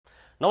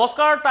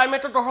নমস্কাৰ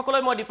টাইমেটৰ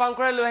দৰ্শকলৈ মই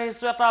দীপাংকৰে লৈ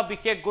আহিছো এটা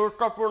বিশেষ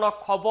গুৰুত্বপূৰ্ণ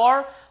খবৰ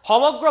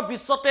সমগ্ৰ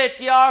বিশ্বতে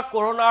এতিয়া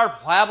কৰোনাৰ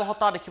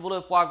ভয়াবহতা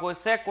দেখিবলৈ পোৱা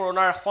গৈছে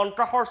কৰোনাৰ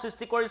সন্ত্ৰাসৰ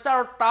সৃষ্টি কৰিছে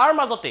আৰু তাৰ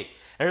মাজতে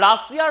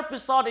ৰাছিয়াৰ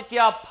পিছত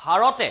এতিয়া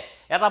ভাৰতে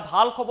এটা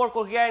ভাল খবৰ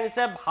কঢ়িয়াই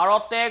আনিছে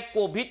ভাৰতে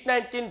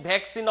কোভিড-19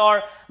 ভ্যাকচিনৰ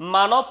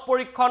মানৱ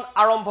পৰীক্ষণ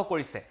আৰম্ভ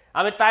কৰিছে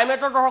আমি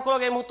টাইমেটৰ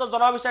দৰ্শকক এই মুহূৰ্তত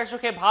জনাব বিচাৰিছো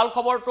সেই ভাল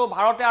খবৰটো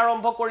ভাৰতে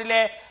আৰম্ভ কৰিলে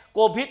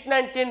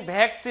কোভিড-19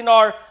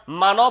 ভ্যাকচিনৰ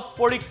মানৱ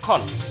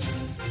পৰীক্ষণ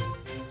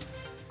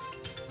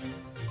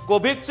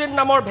কোভিডশিল্ড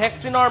নামৰ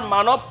ভ্যাকচিনৰ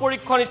মানৱ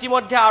পৰীক্ষণ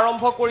ইতিমধ্যে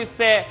আৰম্ভ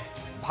কৰিছে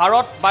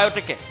ভাৰত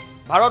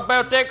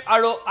বায়োটেক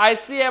আৰু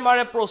ICMR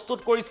প্ৰস্তুত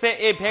কৰিছে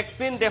এই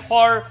ভ্যাকচিন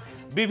দেশৰ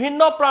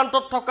বিভিন্ন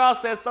প্ৰান্তত থকা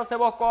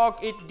স্বেচ্ছাসেৱকক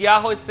দিয়া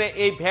হৈছে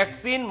এই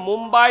ভ্যাকচিন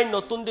মুম্বাই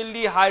নতুন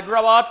দিল্লী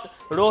হায়দৰাবাদ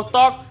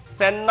ৰোহতক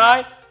চেন্নাই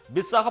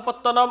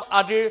বিশাখাপট্টনম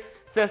আদিৰ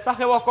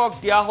স্বেচ্ছাসেৱকক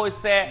দিয়া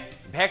হৈছে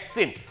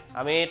ভ্যাকচিন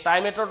আমি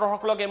টাইমেটৰ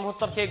দৰ্শকক এই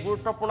মুহূৰ্তত সেই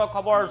গুৰুত্বপূৰ্ণ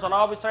খবৰ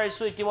জনাব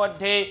বিচাৰিছো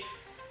ইতিমধ্যে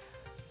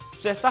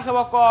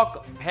স্বেচ্ছাসেৱকক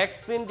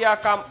ভ্যাকচিন দিয়া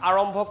কাম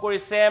আৰম্ভ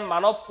কৰিছে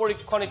মানৱ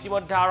পৰীক্ষণ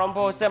ইতিমধ্যে আৰম্ভ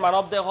হৈছে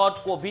মানৱ দেহত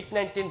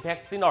কোভিড-19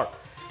 ভ্যাকচিনৰ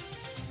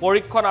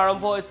পৰীক্ষণ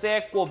আৰম্ভ হৈছে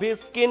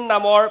কোভিস্কিন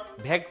নামৰ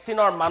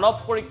ভ্যাকচিনৰ মানৱ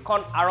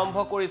পৰীক্ষণ আৰম্ভ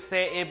কৰিছে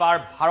এবাৰ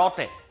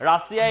ভাৰতে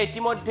ৰাছিয়াই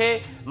ইতিমধ্যে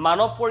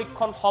মানৱ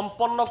পৰীক্ষণ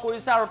সম্পন্ন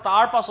কৰিছে আৰু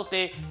তাৰ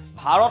পাছতে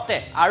ভাৰতে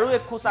আৰু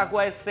এখোজ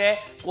আগুৱাইছে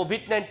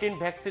কোভিড-19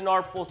 ভ্যাকচিনৰ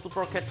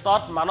প্ৰস্তুতৰ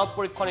ক্ষেত্ৰত মানৱ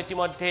পৰীক্ষণ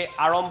ইতিমধ্যে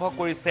আৰম্ভ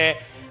কৰিছে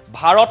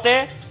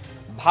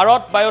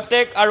ভাৰত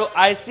বায়োটেক আৰু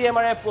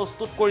ICMR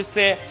প্ৰস্তুত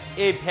কৰিছে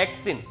এই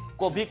ভ্যাকচিন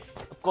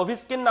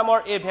কোভিস্কিন নামৰ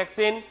এই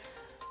ভ্যাকচিন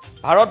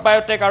ভাৰত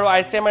বায়োটেক আৰু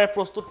ICMR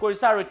প্ৰস্তুত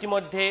কৰিছে আৰু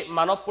ইতিমধ্যে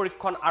মানৱ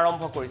পৰীক্ষণ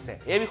আৰম্ভ কৰিছে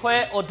এই বিষয়ে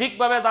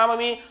অধিকভাৱে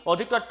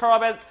অধিক তথ্যৰ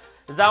বাবে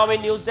যাম আমি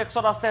নিউজ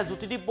ডেস্কত আছে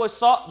জ্যোতিদীপ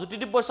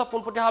বৈশ্য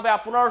পুনপটীয়াভাৱে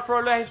আপোনাৰ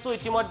ওচৰলৈ আহিছো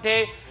ইতিমধ্যে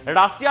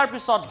ৰাছিয়াৰ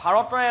পিছত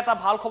ভাৰতৰ এটা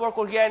ভাল খবৰ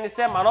কঢ়িয়াই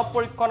আনিছে মানৱ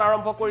পৰীক্ষণ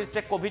আৰম্ভ কৰিছে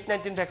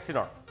কোভিড-19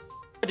 ভ্যাকচিনৰ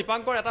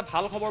দীপাংকৰ এটা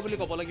ভাল খবৰ বুলি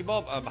ক'ব লাগিব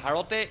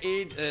ভাৰতে এই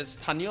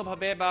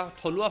স্থানীয়ভাৱে বা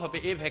থলুৱাভাৱে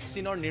এই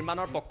ভ্যাকচিনৰ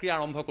নিৰ্মাণৰ প্ৰক্ৰিয়া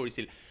আৰম্ভ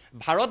কৰিছিল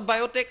ভাৰত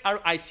বায়োটেক আৰু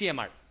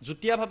ICMR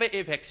যুটীয়াভাৱে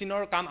এই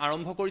ভ্যাকচিনৰ কাম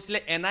আৰম্ভ কৰিছিলে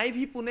NIV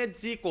পুনেত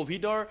যি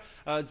কোভিডৰ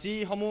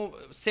যিসমূহ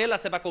সেল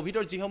আছে বা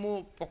কোভিডৰ যিসমূহ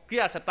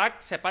প্ৰক্ৰিয়া আছে তাক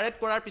সেপাৰেট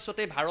কৰাৰ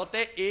পিছতে ভাৰতে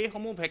এই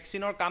সমূহ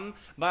ভ্যাকচিনৰ কাম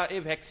বা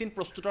এই ভ্যাকচিন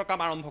প্ৰস্তুতৰ কাম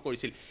আৰম্ভ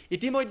কৰিছিল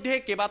ইতিমধ্যে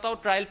কেইবাটাও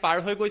ট্ৰায়াল পাৰ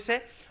হৈ গৈছে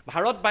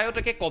ভাৰত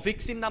বায়োটেকে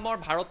কোভিক্সিন নামৰ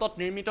ভাৰতত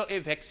নিৰ্মিত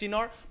এই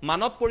ভ্যাকচিনৰ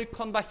মানৱ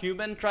পৰীক্ষণ বা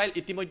হিউম্যান ট্ৰায়াল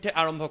ইতিমধ্যে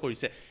আৰম্ভ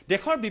কৰিছে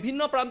দেশৰ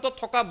বিভিন্ন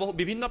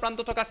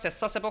প্ৰান্তত থকা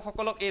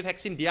স্বেচ্ছাসেৱকসকলক এই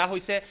ভ্যাকচিন দিয়া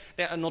হৈছে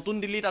নতুন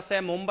দিল্লীত আছে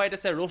মুম্বাইত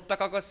আছে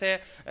ৰোহতকত আছে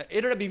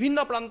এইদৰে বিভিন্ন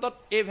প্ৰান্তত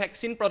এই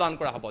ভ্যাকচিন প্ৰদান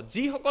কৰা হ'ব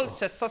যিসকল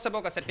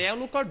স্বেচ্ছাসেৱক আছে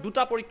তেওঁলোকৰ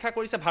দুটা পৰীক্ষা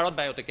কৰিছে ভাৰত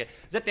বায়োটেকে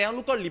যে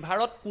তেওঁলোকৰ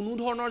লিভাৰত কোনো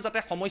ধৰণৰ যাতে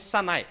সমস্যা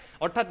নাই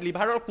অৰ্থাৎ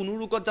লিভাৰৰ কোনো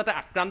ৰোগত যাতে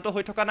আক্ৰান্ত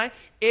হৈ থকা নাই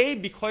এই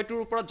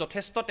বিষয়টোৰ ওপৰত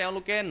যথেষ্ট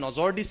তেওঁলোকে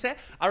নজৰ দিছে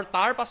আৰু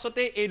তাৰ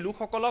পাছতে এই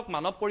লোকসকলক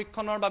মানৱ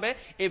পৰীক্ষণৰ বাবে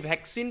এই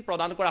ভ্যাকচিন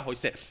প্ৰদান কৰা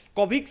হৈছে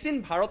কোভিক্সিন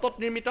ভাৰতত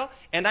নিৰ্মিত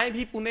NIV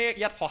পুনে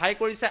ইয়াত সহায়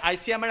কৰিছে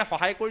ICMR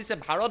সহায় কৰিছে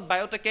ভাৰত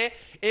বায়োটেকে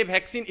এই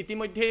ভ্যাকচিন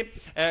ইতিমধ্যে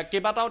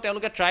কেইবাটাও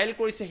তেওঁলোকে ট্ৰায়াল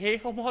কৰিছে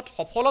সেইসমূহত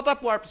সফলতা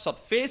পোৱাৰ পিছত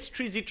ফেজ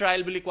 3 জি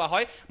ট্ৰায়াল বুলি কোৱা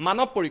হয়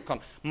মানৱ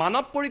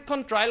পৰীক্ষণ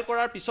ট্ৰায়াল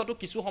কৰাৰ পিছতো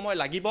কিছু সময়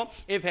লাগিব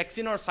এই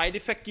ভ্যাকচিনৰ সাইড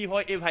ইফেক্ট কি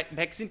হয় এই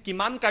ভ্যাকচিন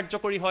কিমান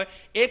কাৰ্যকৰী হয়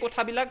এই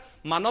কথাবিলাক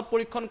মানৱ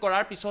পৰীক্ষণ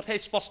কৰাৰ পিছতহে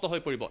স্পষ্ট হৈ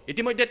পৰিব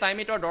ইতিমধ্যে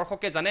টাইমেটৰ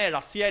দৰ্শকে জানে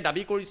ৰাছিয়াই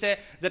দাবী কৰিছে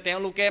যে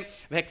তেওঁলোকে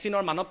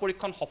ভ্যাকচিনৰ মানৱ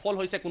পৰীক্ষণ সফল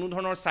হৈছে কোনো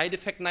ধৰণৰ সাইড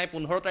ইফেক্ট নাই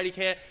 15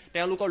 তাৰিখে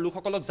তেওঁলোকৰ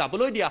লোকসকলক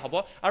যাবলৈ দিয়া হ'ব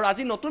আৰু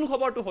আজি নতুন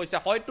খবৰটো হৈছে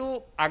হয়তো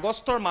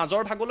আগষ্টৰ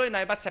মাজৰ ভাগলৈ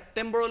নাইবা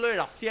ছেপ্টেম্বৰলৈ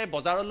ৰাছিয়াই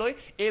বজাৰলৈ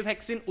এই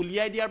ভ্যাকচিন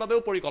উলিয়াই দিয়াৰ বাবেও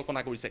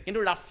পৰিকল্পনা কৰিছে কিন্তু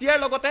ৰাছিয়াৰ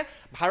লগতে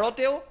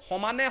ভাৰতেও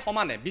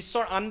সমানে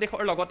বিশ্বৰ আন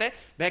দেশৰ লগতে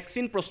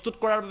ভ্যাকচিন প্ৰস্তুত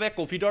কৰাৰ বাবে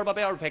কোভিডৰ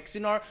বাবে আৰু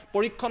ভ্যাকচিনৰ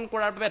পৰীক্ষণ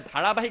কৰাৰ বাবে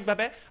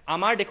ধাৰাবাহিকভাৱে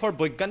আমাৰ দেশৰ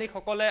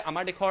বৈজ্ঞানিকসকলে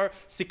আমাৰ দেশৰ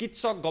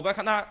চিকিৎসক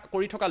গৱেষণা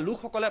কৰি থকা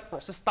লোকসকলে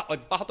প্ৰচেষ্টা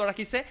অব্যাহত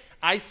ৰাখিছে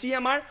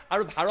ICMR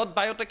আৰু ভাৰত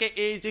বায়োটেকে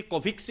এই যে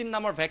কোভিক্সিন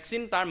নামৰ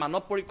ভ্যাকচিন তাৰ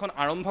মানৱ পৰীক্ষণ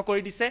আৰম্ভ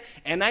কৰি দিছে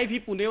NIV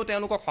পুনেও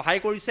তেওঁলোকক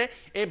সহায় কৰিছে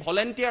এই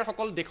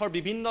ভলেন্টিয়াৰসকল দেশৰ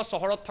বিভিন্ন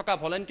চহৰত থকা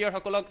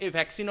ভলেন্টিয়াৰসকলক এই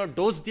ভ্যাকচিনৰ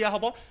ড'জ দিয়া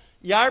হ'ব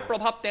ইয়াৰ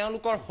প্ৰভাৱ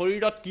তেওঁলোকৰ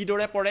শৰীৰত কি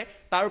দৰে পৰে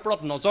তাৰ ওপৰত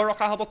নজৰ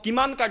ৰখা হ'ব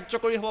কিমান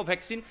কাৰ্যকৰী হ'ব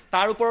ভ্যাকচিন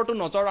তাৰ ওপৰতো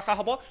নজৰ ৰখা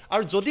হ'ব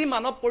আৰু যদি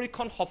মানৱ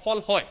পৰীক্ষণ সফল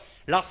হয়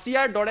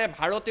ৰাছিয়াৰ দৰে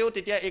ভাৰতেও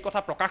তেতিয়া এই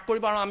কথা প্ৰকাশ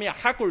কৰিব আৰু আমি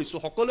আশা কৰিছো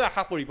সকলোৱে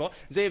আশা কৰিব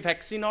যে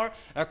ভ্যাকচিনৰ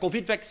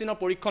কোভিড ভ্যাকচিনৰ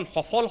পৰীক্ষণ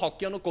সফল হওক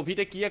কিয়নো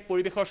কোভিডে কি এক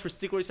পৰিবেশৰ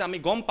সৃষ্টি কৰিছে আমি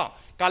গম পাওঁ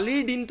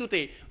কালিৰ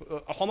দিনটোতে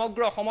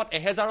সমগ্ৰ অসমত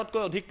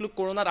 1000তকৈ অধিক লোক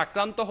কৰোনাত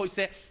আক্ৰান্ত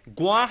হৈছে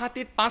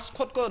গুৱাহাটীত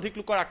 500তকৈ অধিক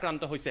লোকৰ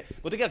আক্ৰান্ত হৈছে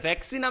গতিকে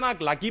ভ্যাকচিন আমাক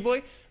লাগিবই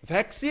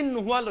ভ্যাকচিন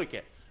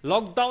নোহোৱালৈকে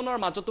লকডাউনৰ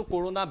মাজতো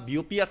কৰোনা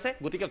বিয়পি আছে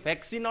গতিকে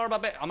ভ্যাকচিনৰ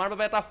বাবে আমাৰ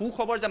বাবে এটা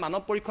সুখবৰ যে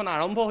মানৱ পৰীক্ষণ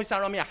আৰম্ভ হৈছে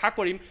আৰু আমি আশা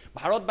কৰিম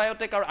ভাৰত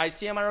বায়োটেক আৰু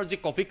ICMR যি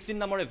কোভিক্সিন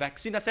নামৰ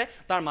ভ্যাকচিন আছে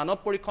তাৰ মানৱ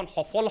পৰীক্ষণ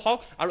সফল হওক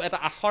আৰু এটা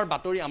আশাৰ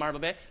বাতৰি আমাৰ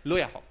বাবে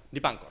লৈ আহক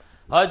দীপাংকৰ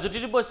হয়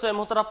জ্যোতিদীপ বৈশ্য এই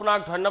মুহূৰ্তত আপোনাক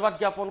ধন্যবাদ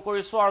জ্ঞাপন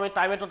কৰিছো আৰু আমি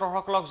টাইমেটৰ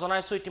দৰ্শকসকলক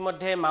জনাইছো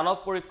ইতিমধ্যে মানৱ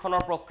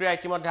পৰীক্ষণৰ প্ৰক্ৰিয়া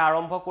ইতিমধ্যে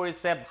আৰম্ভ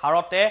কৰিছে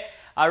ভাৰতে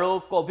আৰু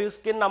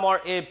কোভিস্কিন নামৰ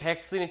এই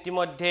ভেকচিন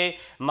ইতিমধ্যে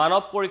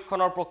মানৱ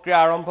পৰীক্ষণৰ প্ৰক্ৰিয়া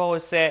আৰম্ভ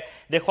হৈছে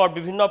দেশৰ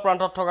বিভিন্ন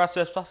প্ৰান্তত থকা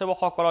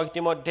স্বেচ্ছাসেৱকসকলক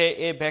ইতিমধ্যে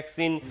এই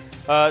ভেকচিন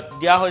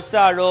দিয়া হৈছে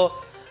আৰু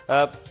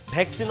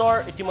ভেকচিনৰ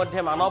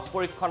ইতিমধ্যে মানৱ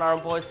পৰীক্ষণ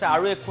আৰম্ভ হৈছে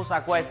আৰু এখোজ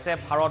আগুৱাইছে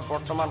ভাৰত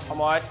বৰ্তমান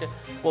সময়ত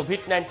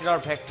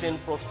কোভিড-19ৰ ভেকচিন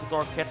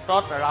প্ৰস্তুতৰ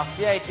ক্ষেত্ৰত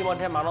ৰাছিয়া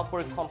ইতিমধ্যে মানৱ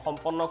পৰীক্ষণ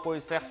সম্পন্ন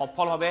কৰিছে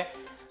সফলভাৱে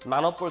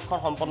মানৱ পৰীক্ষণ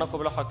সম্পন্ন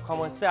কৰিবলৈ সক্ষম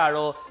হৈছে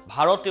আৰু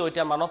ভাৰতেও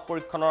এতিয়া মানৱ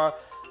পৰীক্ষণৰ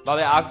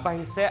বাবে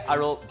আগবাঢ়িছে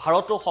আৰু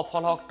ভাৰতো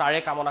সফল হওক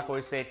তাৰে কামনা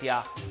কৰিছে এতিয়া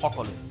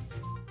সকলোৱে